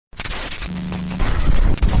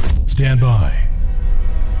Stand by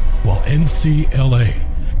while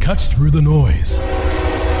NCLA cuts through the noise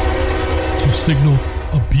to signal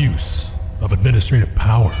abuse of administrative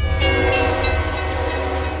power.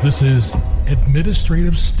 This is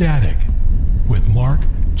Administrative Static with Mark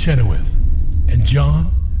Chenoweth and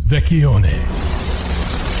John Vecchione.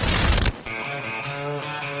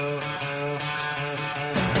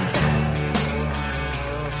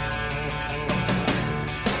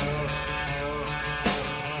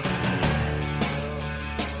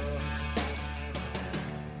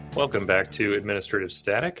 Welcome back to Administrative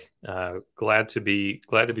Static. Glad to be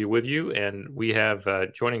with you, and we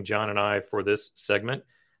have joining John and I for this segment.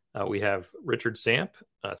 We have Richard Samp,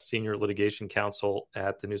 Senior Litigation Counsel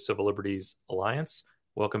at the New Civil Liberties Alliance.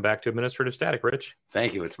 Welcome back to Administrative Static, Rich.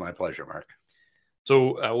 Thank you. It's my pleasure, Mark.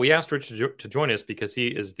 So we asked Rich to join us because he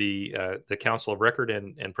is the counsel of record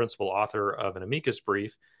and principal author of an amicus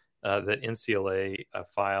brief that NCLA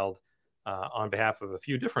filed on behalf of a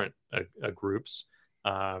few different groups,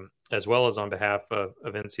 as well as on behalf of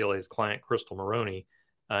NCLA's client, Crystal Maroney,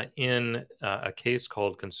 in a case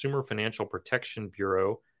called Consumer Financial Protection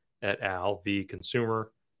Bureau et al. v.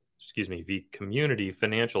 Community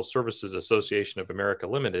Financial Services Association of America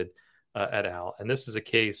Limited et al. And this is a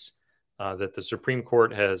case that the Supreme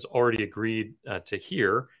Court has already agreed to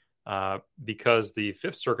hear because the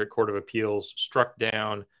Fifth Circuit Court of Appeals struck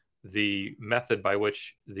down the method by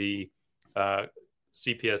which the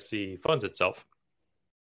CPSC funds itself.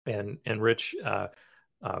 And Rich,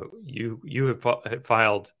 you had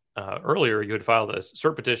filed earlier. You had filed a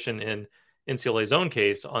cert petition in NCLA's own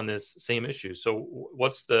case on this same issue. So,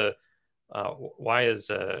 what's the why is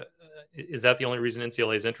that the only reason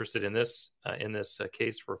NCLA is interested in this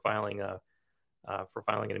case for filing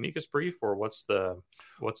an amicus brief, or what's the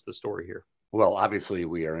story here? Well, obviously,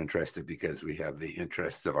 we are interested because we have the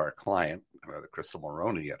interests of our client, the Crystal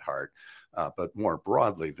Maroney, at heart. But more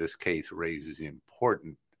broadly, this case raises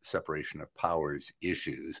important separation of powers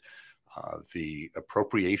issues. The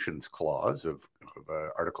appropriations clause of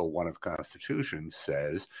Article 1 of the Constitution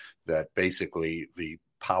says that basically the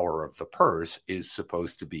power of the purse is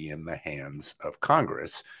supposed to be in the hands of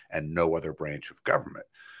Congress and no other branch of government.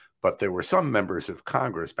 But there were some members of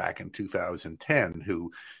Congress back in 2010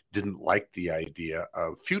 who didn't like the idea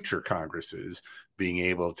of future Congresses being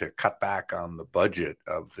able to cut back on the budget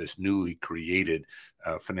of this newly created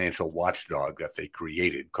financial watchdog that they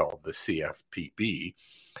created called the CFPB.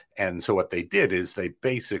 And so what they did is they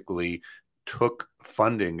basically took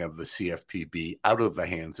funding of the CFPB out of the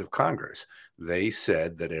hands of Congress. They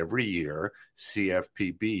said that every year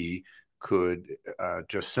CFPB could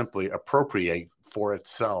just simply appropriate for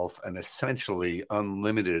itself an essentially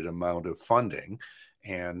unlimited amount of funding.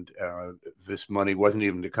 And this money wasn't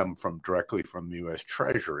even to come directly from the U.S.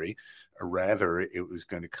 Treasury. Rather, it was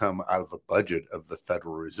going to come out of the budget of the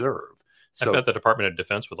Federal Reserve. I bet the Department of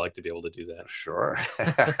Defense would like to be able to do that. Sure.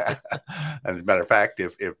 As a matter of fact,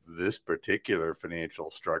 if this particular financial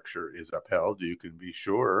structure is upheld, you can be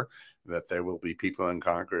sure that there will be people in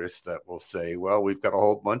Congress that will say, well, we've got a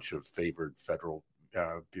whole bunch of favored federal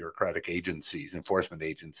bureaucratic agencies, enforcement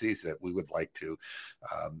agencies that we would like to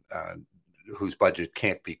whose budget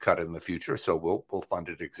can't be cut in the future, so we'll fund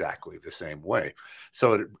it exactly the same way.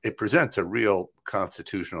 So it presents a real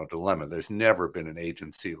constitutional dilemma. There's never been an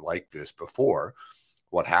agency like this before.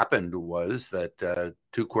 What happened was that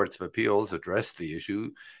two courts of appeals addressed the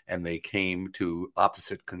issue, and they came to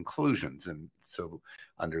opposite conclusions. And so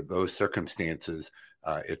under those circumstances,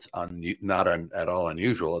 it's not at all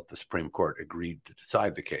unusual that the Supreme Court agreed to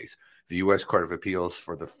decide the case. The U.S. Court of Appeals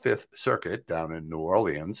for the Fifth Circuit down in New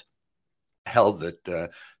Orleans held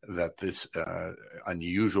that this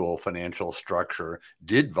unusual financial structure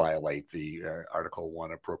did violate the Article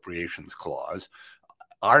 1 appropriations clause.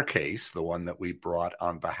 Our case, the one that we brought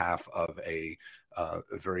on behalf of a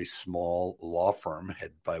very small law firm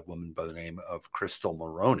headed by a woman by the name of Crystal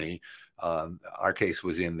Maroney, our case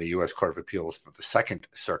was in the U.S. Court of Appeals for the Second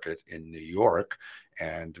Circuit in New York,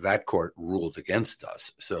 and that court ruled against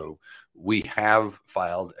us. So we have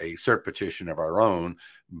filed a cert petition of our own,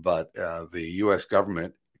 but the U.S.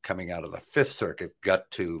 government coming out of the Fifth Circuit got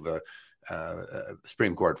to the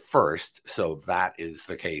Supreme Court first. So that is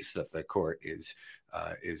the case that the court is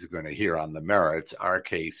going to hear on the merits. Our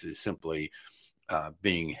case is simply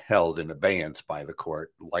being held in abeyance by the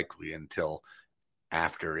court, likely until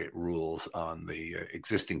after it rules on the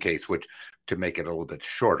existing case, which, to make it a little bit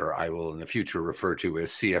shorter, I will in the future refer to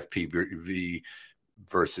as CFPB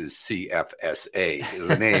versus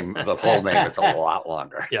CFSA. The full name is a lot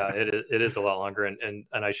longer. Yeah, it is a lot longer. And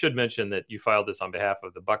I should mention that you filed this on behalf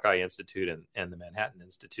of the Buckeye Institute and the Manhattan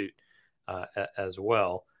Institute as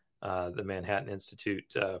well. the Manhattan Institute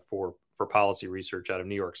for Policy Research out of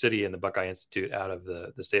New York City and the Buckeye Institute out of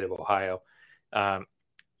the state of Ohio.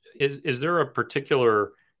 Is there a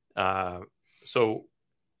particular so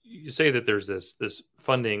you say that there's this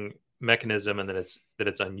funding mechanism and that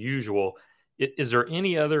it's unusual. Is there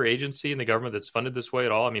any other agency in the government that's funded this way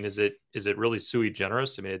at all? I mean, is it really sui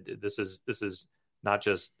generis? I mean, this is not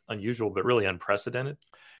just unusual, but really unprecedented.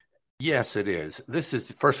 Yes, it is. This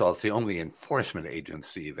is, first of all, it's the only enforcement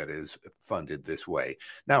agency that is funded this way.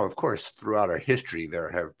 Now, of course, throughout our history, there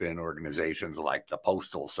have been organizations like the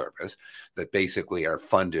Postal Service that basically are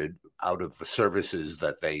funded out of the services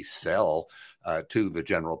that they sell to the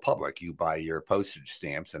general public. You buy your postage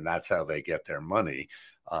stamps, and that's how they get their money.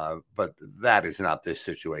 But that is not this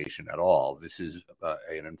situation at all. This is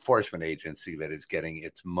an enforcement agency that is getting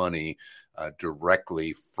its money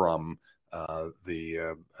directly from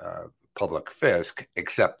the public fisc,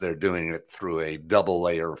 except they're doing it through a double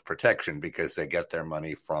layer of protection because they get their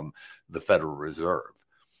money from the Federal Reserve.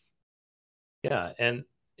 Yeah, and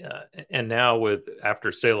now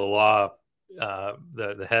after sale of law,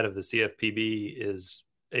 the head of the CFPB is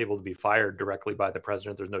able to be fired directly by the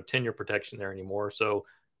president. There's no tenure protection there anymore, so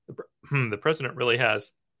the president really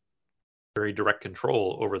has very direct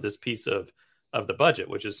control over this piece of the budget,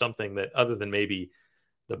 which is something that, other than maybe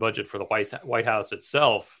the budget for the White House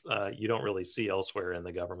itself, you don't really see elsewhere in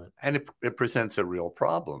the government. And it presents a real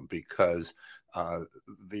problem because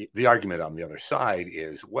the argument on the other side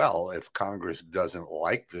is, well, if Congress doesn't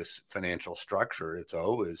like this financial structure, it's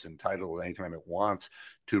always entitled anytime it wants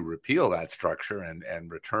to repeal that structure and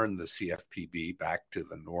return the CFPB back to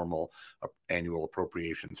the normal annual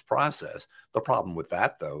appropriations process. The problem with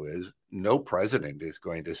that, though, is no president is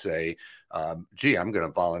going to say, gee, I'm going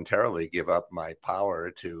to voluntarily give up my power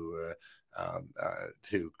to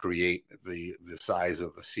create the size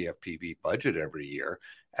of the CFPB budget every year.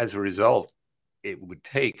 As a result, it would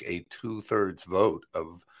take a 2/3 vote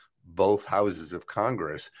of both houses of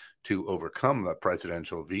Congress to overcome the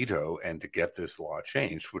presidential veto and to get this law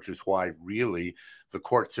changed, which is why really the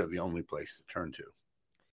courts are the only place to turn to.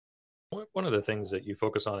 One of the things that you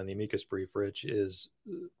focus on in the amicus brief, Rich, is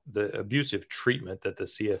the abusive treatment that the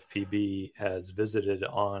CFPB has visited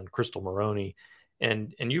on Crystal Maroney.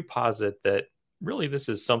 And you posit that really this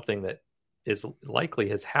is something that is likely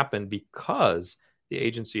has happened because the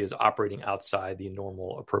agency is operating outside the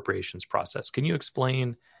normal appropriations process. Can you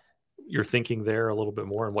explain your thinking there a little bit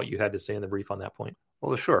more and what you had to say in the brief on that point?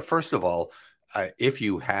 Well, sure. First of all, if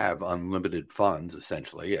you have unlimited funds,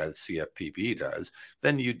 essentially, as CFPB does,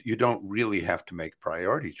 then you don't really have to make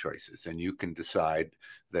priority choices. And you can decide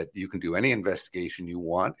that you can do any investigation you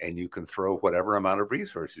want and you can throw whatever amount of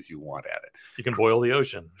resources you want at it. You can boil the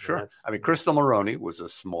ocean. Sure. I mean, Crystal Maroney was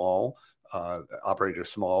operated a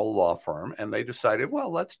small law firm, and they decided, well,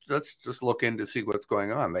 let's just look in to see what's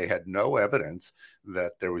going on. They had no evidence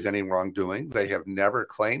that there was any wrongdoing. They have never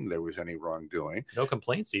claimed there was any wrongdoing. No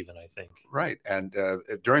complaints even, I think. Right. And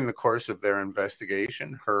during the course of their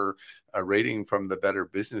investigation, her rating from the Better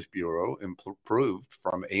Business Bureau improved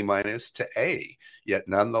from A- to A. Yet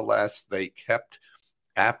nonetheless, they kept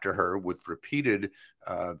after her with repeated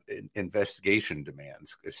investigation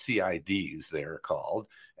demands, CIDs they're called.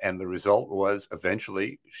 And the result was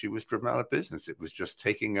eventually she was driven out of business. It was just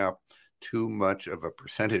taking up too much of a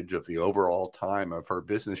percentage of the overall time of her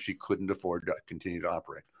business. She couldn't afford to continue to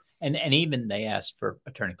operate. And even they asked for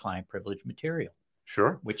attorney-client privilege material.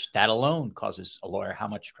 Sure. Which that alone causes a lawyer how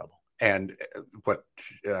much trouble? And what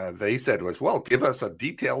they said was, well, give us a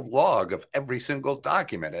detailed log of every single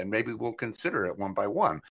document and maybe we'll consider it one by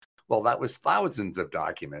one. Well, that was thousands of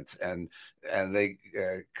documents, and they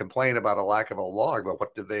complained about a lack of a log. But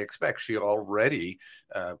what did they expect? She already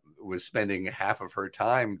was spending half of her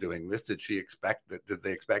time doing this. Did they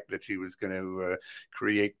expect that she was going to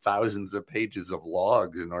create thousands of pages of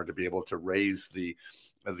logs in order to be able to raise the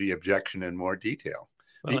objection in more detail?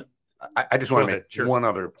 Well, I just want to make one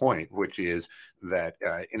other point, which is that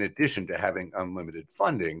in addition to having unlimited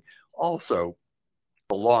funding, also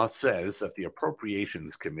the law says that the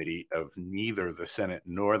Appropriations Committee of neither the Senate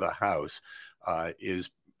nor the House is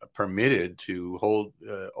permitted to hold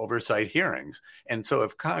oversight hearings. And so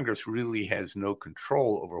if Congress really has no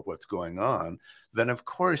control over what's going on, then of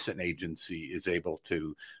course an agency is able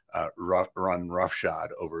to run roughshod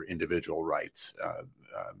over individual rights.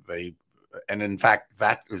 And in fact,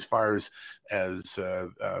 that as far as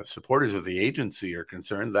supporters of the agency are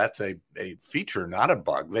concerned, that's a feature, not a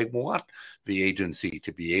bug. They want the agency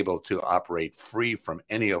to be able to operate free from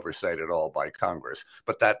any oversight at all by Congress.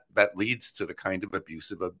 But that leads to the kind of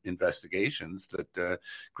abusive investigations that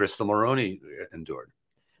Crystal Maroney endured.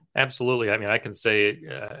 Absolutely. I mean, I can say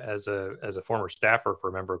as a former staffer for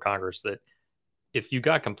a member of Congress that if you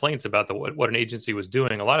got complaints about what an agency was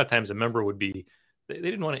doing, a lot of times a member would be, they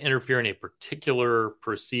didn't want to interfere in a particular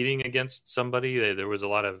proceeding against somebody. There was a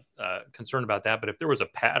lot of concern about that. But if there was a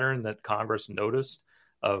pattern that Congress noticed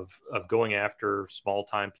of going after small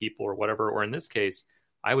time people or whatever, or in this case,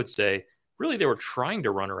 I would say really they were trying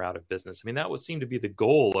to run her out of business. I mean, that would seem to be the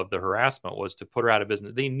goal of the harassment, was to put her out of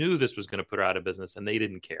business. They knew this was going to put her out of business and they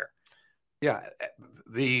didn't care. Yeah,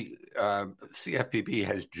 the CFPB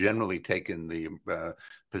has generally taken the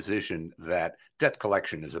position that debt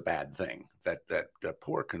collection is a bad thing, that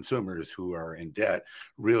poor consumers who are in debt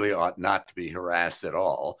really ought not to be harassed at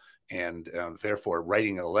all. And therefore,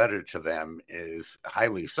 writing a letter to them is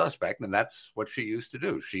highly suspect. And that's what she used to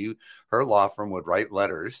do. Her law firm would write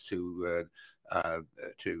letters to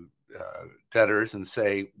debtors and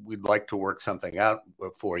say, we'd like to work something out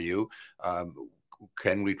for you.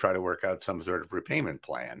 Can we try to work out some sort of repayment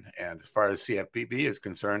plan? And as far as CFPB is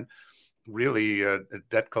concerned, really,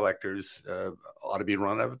 debt collectors ought to be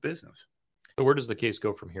run out of business. So where does the case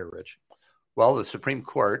go from here, Rich? Well, the Supreme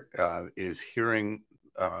Court is hearing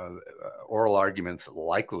oral arguments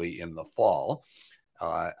likely in the fall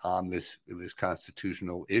on this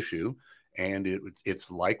constitutional issue, and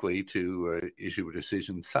it's likely to issue a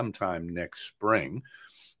decision sometime next spring.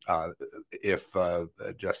 If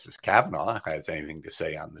Justice Kavanaugh has anything to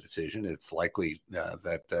say on the decision, it's likely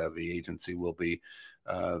that the agency will be,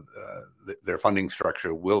 their funding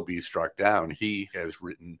structure will be struck down. He has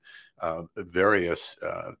written various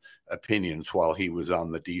opinions while he was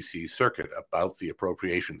on the D.C. Circuit about the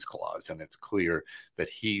Appropriations Clause, and it's clear that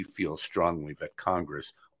he feels strongly that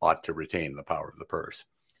Congress ought to retain the power of the purse.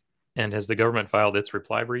 And has the government filed its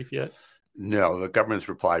reply brief yet? No, the government's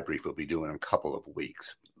reply brief will be due in a couple of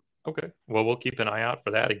weeks. Okay. Well, we'll keep an eye out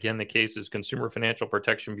for that. Again, the case is Consumer Financial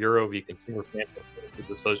Protection Bureau v. Consumer Financial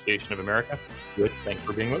Services Association of America. Rich, thanks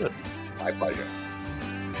for being with us. My pleasure.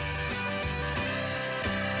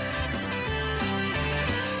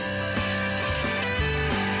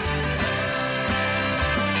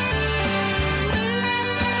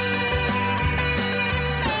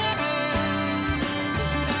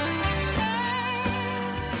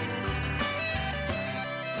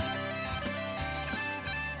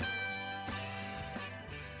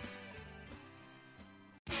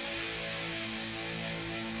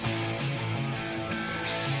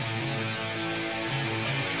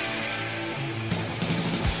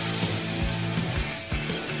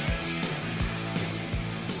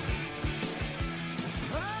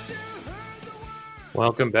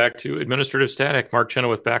 Welcome back to Administrative Static. Mark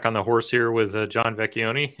Chenoweth back on the horse here with John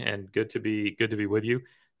Vecchione, and good to be with you.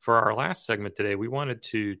 For our last segment today, we wanted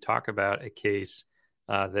to talk about a case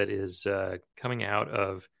that is coming out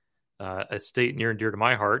of a state near and dear to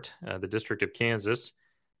my heart, the District of Kansas,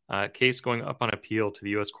 a case going up on appeal to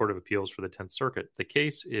the U.S. Court of Appeals for the 10th Circuit. The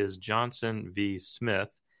case is Johnson v. Smith,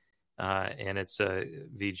 and it's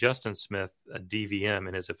v. Justin Smith, a DVM,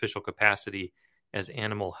 in his official capacity as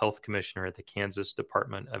Animal Health Commissioner at the Kansas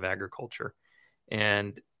Department of Agriculture.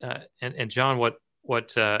 And John,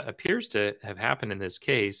 what appears to have happened in this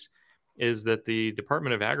case is that the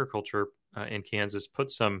Department of Agriculture in Kansas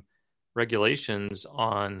put some regulations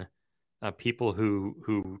on people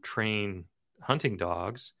who train hunting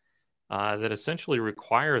dogs that essentially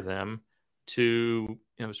require them to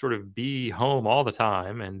sort of be home all the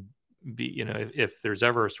time, and be if there's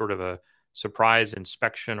ever sort of a surprise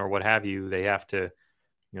inspection or what have you, they have to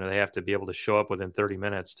be able to show up within 30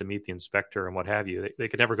 minutes to meet the inspector and what have you. They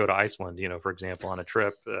could never go to Iceland, for example, on a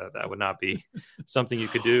trip. That would not be something you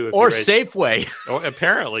could do. Or Safeway. Oh,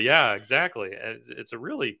 apparently. Yeah, exactly. It's a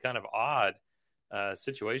really kind of odd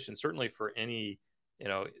situation, certainly for any,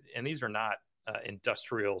 and these are not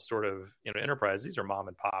industrial sort of, enterprise. These are mom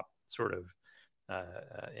and pop sort of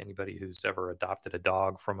anybody who's ever adopted a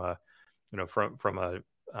dog from a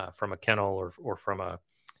kennel or from a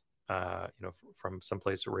from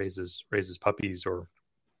someplace that raises puppies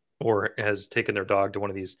or has taken their dog to one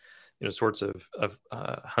of these sorts of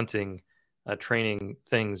hunting training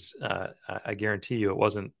things. I guarantee you it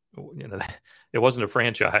wasn't a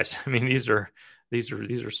franchise. I mean, these are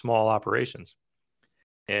small operations,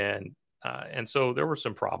 and so there were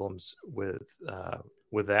some problems with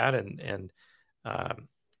that, and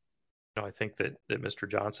I think that Mr.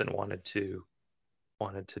 Johnson wanted to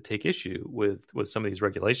take issue with some of these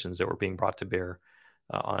regulations that were being brought to bear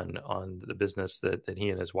on the business that he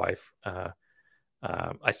and his wife,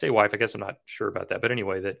 I say wife, I guess I'm not sure about that, but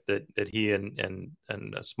anyway, that he and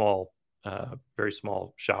a small very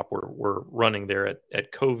small shop we're running there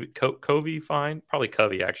at Covey Fine, probably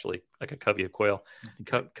Covey actually, like a covey of quail,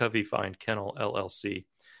 Covey Fine Kennel LLC.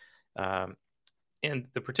 And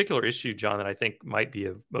the particular issue, John, that I think might be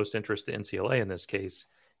of most interest to NCLA in this case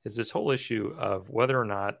is this whole issue of whether or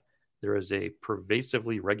not there is a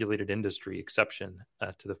pervasively regulated industry exception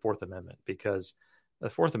to the Fourth Amendment, because the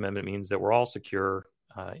Fourth Amendment means that we're all secure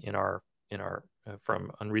in our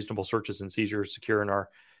from unreasonable searches and seizures, secure in our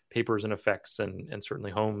papers and effects and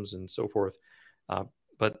certainly homes and so forth.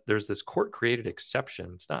 But there's this court-created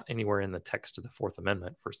exception. It's not anywhere in the text of the Fourth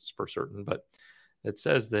Amendment for certain, but it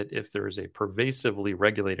says that if there is a pervasively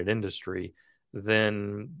regulated industry,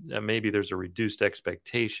 then maybe there's a reduced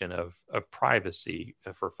expectation of privacy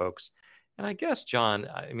for folks. And I guess, John,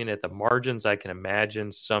 I mean, at the margins, I can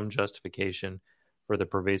imagine some justification for the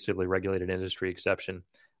pervasively regulated industry exception.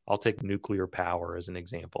 I'll take nuclear power as an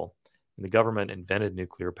example. When the government invented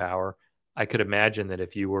nuclear power, I could imagine that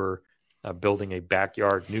if you were building a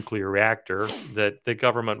backyard nuclear reactor, that the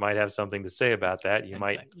government might have something to say about that. You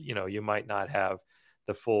might not have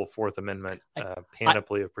the full Fourth Amendment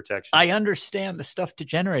panoply of protection. I understand the stuff to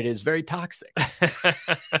generate is very toxic.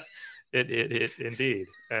 It indeed,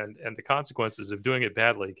 and the consequences of doing it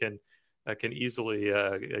badly can easily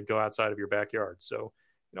go outside of your backyard. So,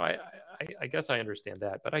 I guess I understand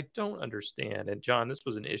that, but I don't understand. And John, this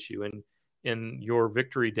was an issue in your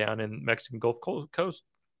victory down in Mexican Gulf Coast,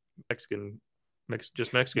 Mexican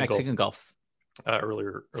Gulf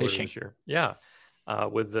earlier this year. Yeah.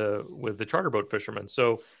 With the charter boat fishermen.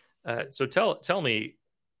 So tell me,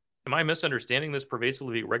 am I misunderstanding this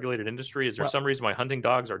pervasively regulated industry? Is there some reason why hunting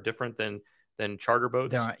dogs are different than charter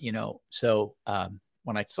boats? There are,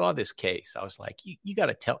 when I saw this case, I was like, you got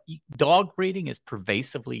to dog breeding is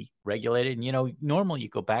pervasively regulated. And, normally you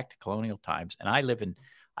go back to colonial times, and I live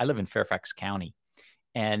in Fairfax County,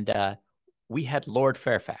 and we had Lord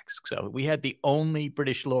Fairfax. So we had the only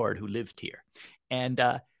British lord who lived here. And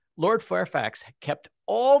Lord Fairfax kept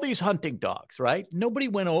all these hunting dogs, right? Nobody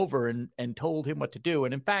went over and told him what to do.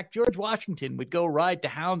 And in fact, George Washington would go ride to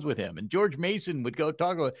hounds with him, and George Mason would go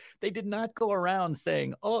talk about. They did not go around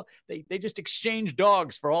saying, they just exchanged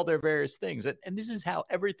dogs for all their various things. And this is how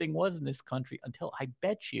everything was in this country until, I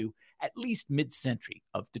bet you, at least mid-century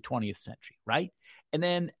of the 20th century, right? And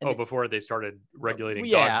then before they started regulating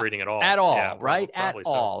dog breeding at all. At all, yeah, right? Probably at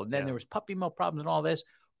all. And then there was puppy mill problems and all this.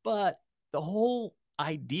 But the whole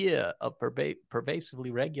idea of pervasively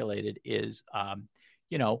regulated is,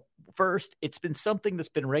 first, it's been something that's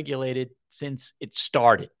been regulated since it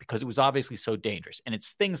started because it was obviously so dangerous. And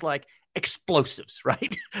it's things like explosives,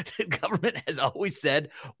 right? The government has always said,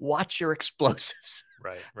 watch your explosives.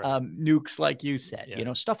 Right. Nukes, like you said,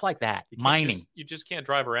 stuff like that. Mining. You just can't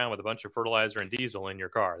drive around with a bunch of fertilizer and diesel in your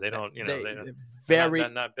car. They don't, very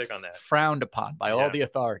not big on that. Frowned upon by all the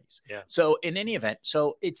authorities. Yeah. So in any event,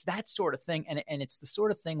 it's that sort of thing. And it's the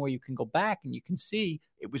sort of thing where you can go back and you can see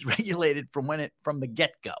it was regulated from the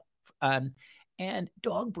get-go. And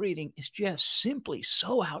dog breeding is just simply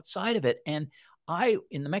so outside of it. And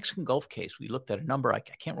in the Mexican Gulf case, we looked at a number. I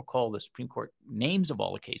can't recall the Supreme Court names of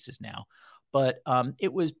all the cases now, but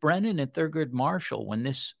it was Brennan and Thurgood Marshall when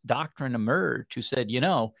this doctrine emerged who said,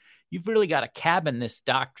 you've really got to cabin this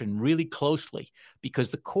doctrine really closely because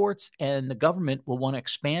the courts and the government will want to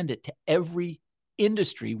expand it to every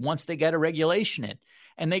industry once they get a regulation in.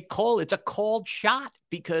 And it's a called shot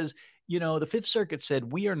because, the Fifth Circuit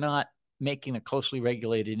said, we are not making a closely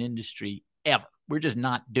regulated industry ever. We're just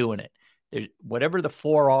not doing it. Whatever the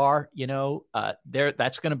four are,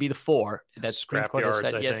 that's going to be the four. That's Supreme Court has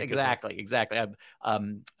said. Yes, exactly.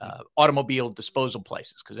 Automobile disposal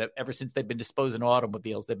places, because ever since they've been disposing of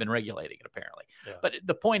automobiles, they've been regulating it apparently. Yeah. But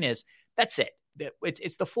the point is, that's it.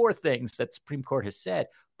 It's the four things that Supreme Court has said.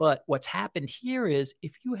 But what's happened here is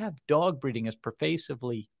if you have dog breeding as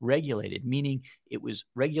pervasively regulated, meaning it was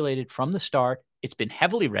regulated from the start, it's been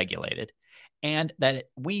heavily regulated. And that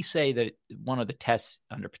we say that one of the tests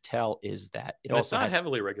under Patel is that it's not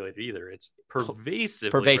heavily regulated either. It's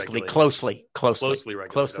pervasively regulated. closely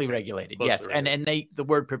regulated. Regulated. Yes. And the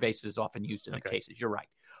word pervasive is often used in the cases. You're right.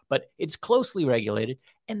 But it's closely regulated.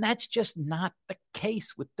 And that's just not the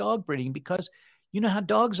case with dog breeding because you know how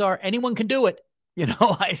dogs are. Anyone can do it.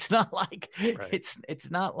 It's not like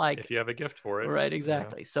it's not like if you have a gift for it. Right,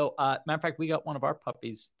 exactly. So matter of fact, we got one of our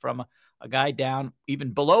puppies from a guy down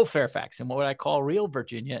even below Fairfax in what I call real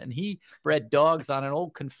Virginia, and he bred dogs on an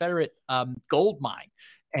old Confederate gold mine.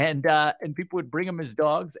 And people would bring him his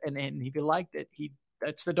dogs, and if he liked it,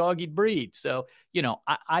 that's the dog he'd breed. So,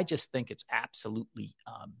 I just think it's absolutely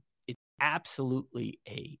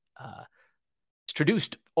a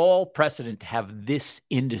traduced all precedent to have this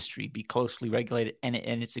industry be closely regulated. And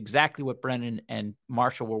it's exactly what Brennan and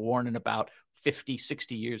Marshall were warning about 50,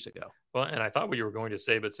 60 years ago. Well, and I thought what you were going to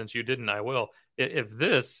say, but since you didn't, I will. If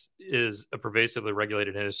this is a pervasively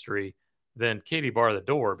regulated industry, then Katie, bar the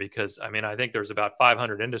door, because I mean, I think there's about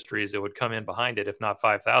 500 industries that would come in behind it, if not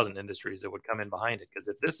 5,000 industries that would come in behind it. Because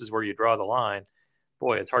if this is where you draw the line,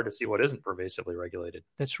 boy, it's hard to see what isn't pervasively regulated.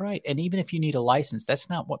 That's right. And even if you need a license, that's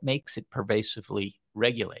not what makes it pervasively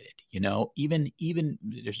regulated. You know, even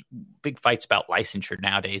there's big fights about licensure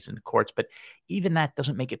nowadays in the courts, but even that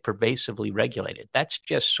doesn't make it pervasively regulated. That's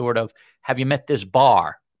just sort of, have you met this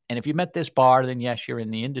bar? And if you met this bar, then yes, you're in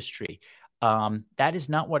the industry. That is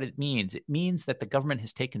not what it means. It means that the government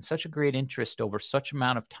has taken such a great interest over such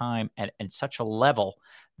amount of time and such a level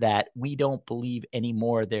that we don't believe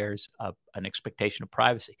anymore there's an expectation of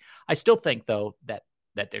privacy. I still think, though, that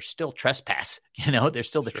there's still trespass. You know, there's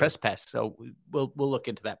still the trespass. So we'll look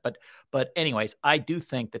into that. But anyways, I do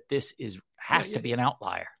think that this has to be an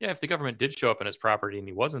outlier. Yeah, if the government did show up on his property and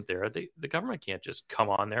he wasn't there, the government can't just come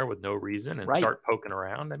on there with no reason and start poking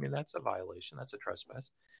around. I mean, that's a violation. That's a trespass.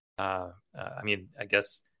 I mean, I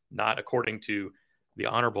guess not according to the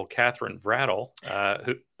Honorable Catherine Vrattle,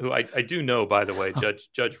 who I do know, by the way,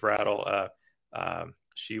 Judge Vrattle.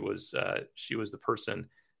 She was the person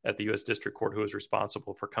at the U.S. District Court who was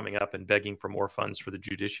responsible for coming up and begging for more funds for the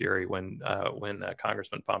judiciary when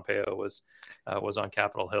Congressman Pompeo was on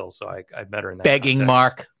Capitol Hill. So I met her in that begging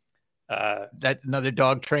context. Mark. That's another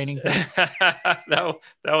dog training thing. that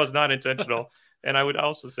was not intentional. And I would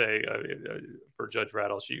also say for Judge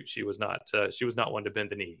Rattle, she was not one to bend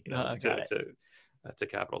the knee, to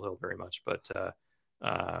Capitol Hill very much. But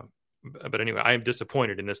anyway, I am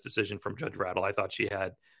disappointed in this decision from Judge Rattle. I thought she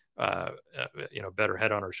had better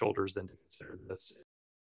head on her shoulders than to consider this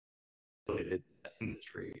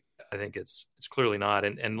industry. I think it's clearly not.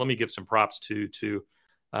 And let me give some props to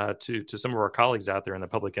some of our colleagues out there in the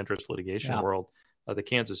public interest litigation world. The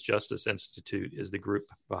Kansas Justice Institute is the group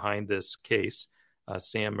behind this case.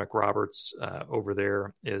 Sam McRoberts over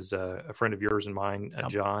there is a friend of yours and mine,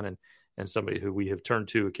 John, and somebody who we have turned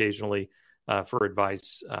to occasionally for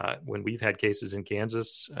advice when we've had cases in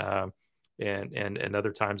Kansas and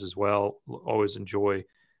other times as well. Always enjoy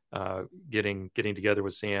getting together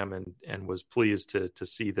with Sam and was pleased to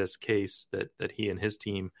see this case that he and his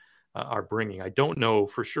team are bringing. I don't know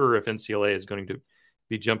for sure if NCLA is going to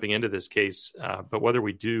be jumping into this case, but whether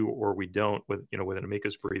we do or we don't, with an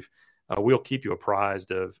amicus brief, we'll keep you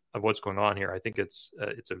apprised of what's going on here. I think it's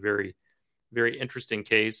a very, very interesting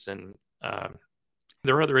case, and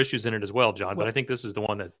there are other issues in it as well, John. But I think this is the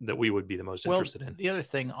one that we would be the most interested in. The other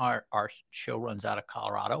thing, our show runs out of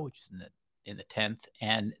Colorado, which is in the 10th,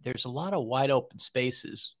 and there's a lot of wide open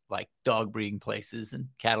spaces like dog breeding places and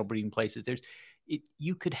cattle breeding places.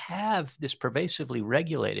 You could have this pervasively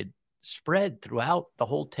regulated spread throughout the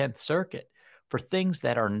whole 10th Circuit for things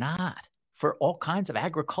that are not, for all kinds of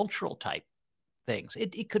agricultural type things.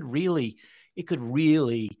 It could really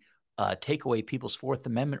take away people's Fourth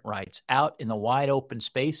Amendment rights out in the wide open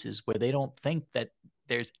spaces where they don't think that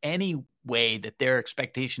there's any way that their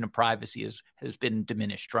expectation of privacy has been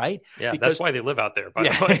diminished, right? Yeah, that's why they live out there, by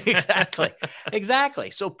the way. Exactly.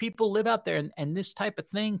 So people live out there, and this type of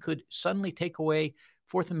thing could suddenly take away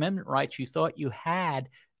Fourth Amendment rights you thought you had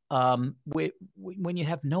when you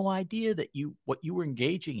have no idea that what you were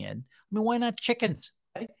engaging in. I mean, why not chickens?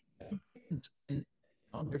 Right? Chickens. And,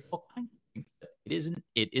 there's all kinds of things.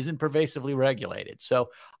 It isn't pervasively regulated. So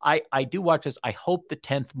I do watch this. I hope the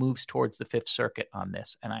 10th moves towards the 5th Circuit on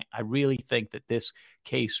this. And I really think that this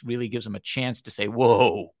case really gives them a chance to say,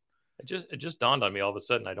 whoa. It just dawned on me all of a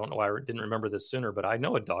sudden. I don't know why I didn't remember this sooner, but I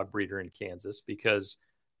know a dog breeder in Kansas because,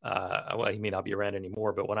 he may not be around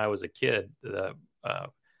anymore, but when I was a kid,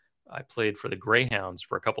 I played for the Greyhounds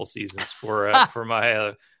for a couple seasons for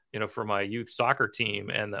my youth soccer team,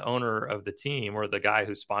 and the owner of the team, or the guy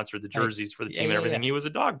who sponsored the jerseys for the team and everything, he was a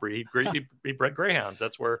dog breed. He bred Greyhounds.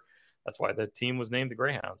 That's why the team was named the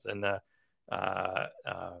Greyhounds. And I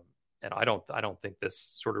don't think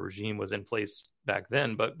this sort of regime was in place back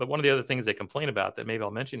then. But one of the other things they complain about that maybe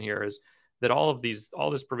I'll mention here is that all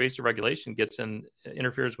this pervasive regulation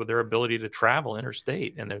interferes with their ability to travel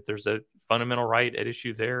interstate, and that there's a fundamental right at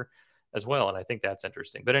issue there as well. And I think that's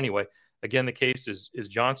interesting. But anyway, again, the case is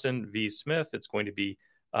Johnson v. Smith. It's going to be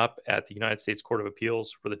up at the United States Court of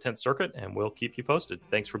Appeals for the 10th Circuit, and we'll keep you posted.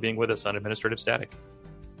 Thanks for being with us on Administrative Static.